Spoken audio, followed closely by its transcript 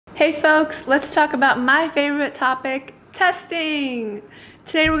Hey folks, let's talk about my favorite topic, testing.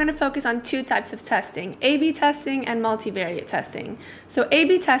 Today we're going to focus on two types of testing, A/B testing and multivariate testing. So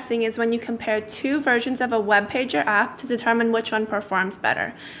A/B testing is when you compare two versions of a web page or app to determine which one performs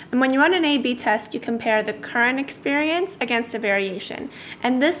better. And when you run an A/B test, you compare the current experience against a variation.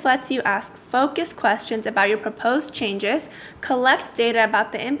 And this lets you ask focused questions about your proposed changes, collect data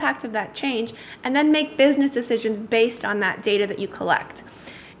about the impact of that change, and then make business decisions based on that data that you collect.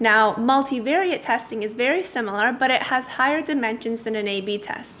 Now, multivariate testing is very similar, but it has higher dimensions than an A/B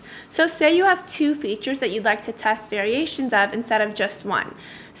test. So say you have two features that you'd like to test variations of instead of just one.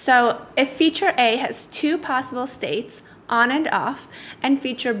 So if feature A has two possible states, on and off, and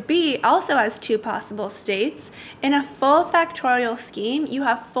feature B also has two possible states, in a full factorial scheme, you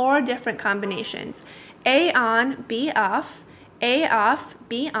have four different combinations: A on, B off, B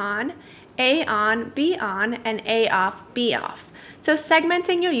on, B on, and A off, B off. So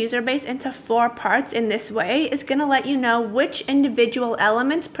segmenting your user base into four parts in this way is going to let you know which individual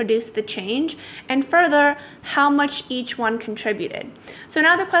elements produced the change, and further, how much each one contributed. So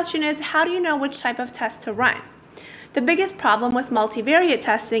now the question is, how do you know which type of test to run? The biggest problem with multivariate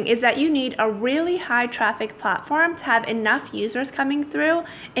testing is that you need a really high traffic platform to have enough users coming through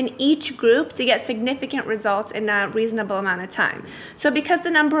in each group to get significant results in a reasonable amount of time. So because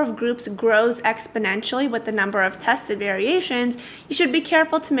the number of groups grows exponentially with the number of tested variations, you should be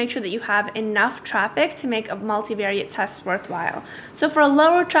careful to make sure that you have enough traffic to make a multivariate test worthwhile. So for a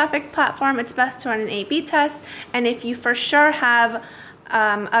lower traffic platform, it's best to run an A/B test, and if you for sure have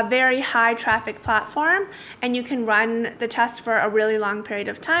a very high traffic platform and you can run the test for a really long period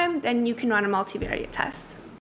of time, then you can run a multivariate test.